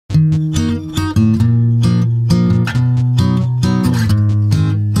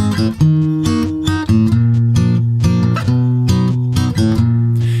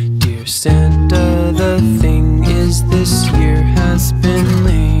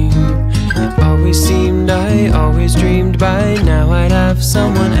always dreamed by now I'd have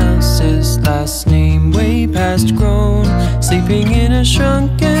someone else's last name, way past grown, sleeping in a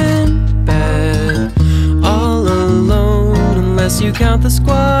shrunken bed, all alone, unless you count the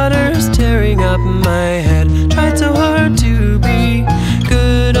squatters tearing up my head. Tried so hard to be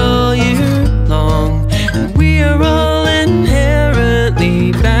good all year long, and we are all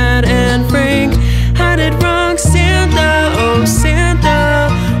inherently bad and frank. Had it wrong, Santa, oh Santa,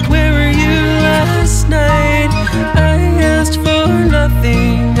 where were you last night? I asked for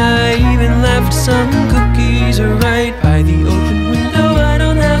nothing, I even left some cookies right by the open window. I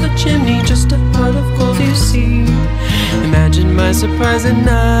don't have a chimney, just a pot of gold, you see. Imagine my surprise that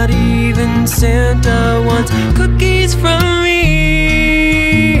not even Santa wants cookies from me.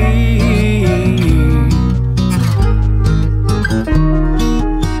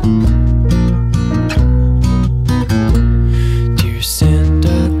 Dear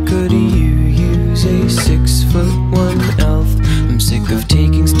Santa, could you use a 6'1" elf? I'm sick of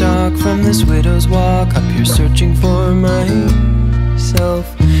taking stock from this widow's walk, up here searching for myself.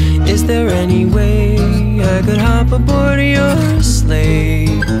 Is there any way I could hop aboard your sleigh?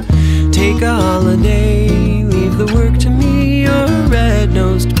 Take a holiday, leave the work to me, your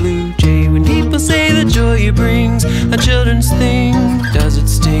red-nosed blue jay. When people say the joy you bring's a children's thing, does it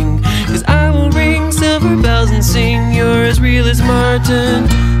sting? 'Cause I will ring silver bells and sing, you're as real as Martin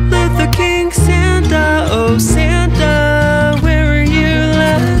Luther King. Santa, oh Santa, where were you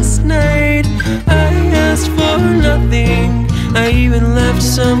last night? I asked for nothing, I even left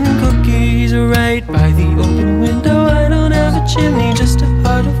some cookies right by the open window. I don't have a chimney, just a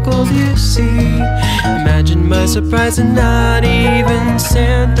heart of gold, you see. Imagine my surprise and not even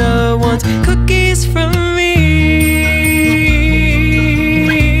Santa wants cookies from me.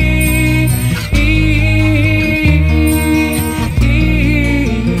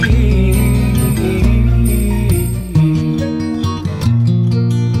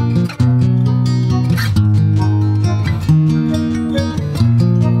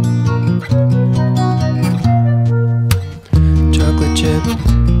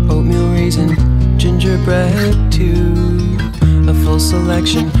 Gingerbread too, a full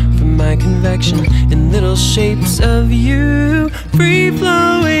selection from my convection in little shapes of you.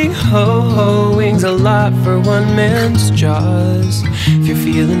 Free-flowing ho-ho wings, a lot for one man's jaws. If you're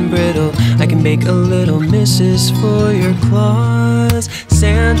feeling brittle, I can bake a little missus for your claws.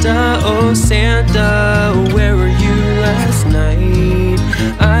 Santa, oh Santa, where were you last night?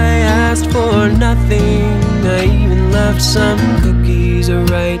 I asked for nothing, I even left some cookies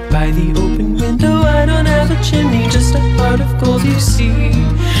right by the open window. I don't have a chimney, just a heart of gold, you see.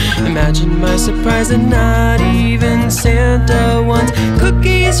 Imagine my surprise that not even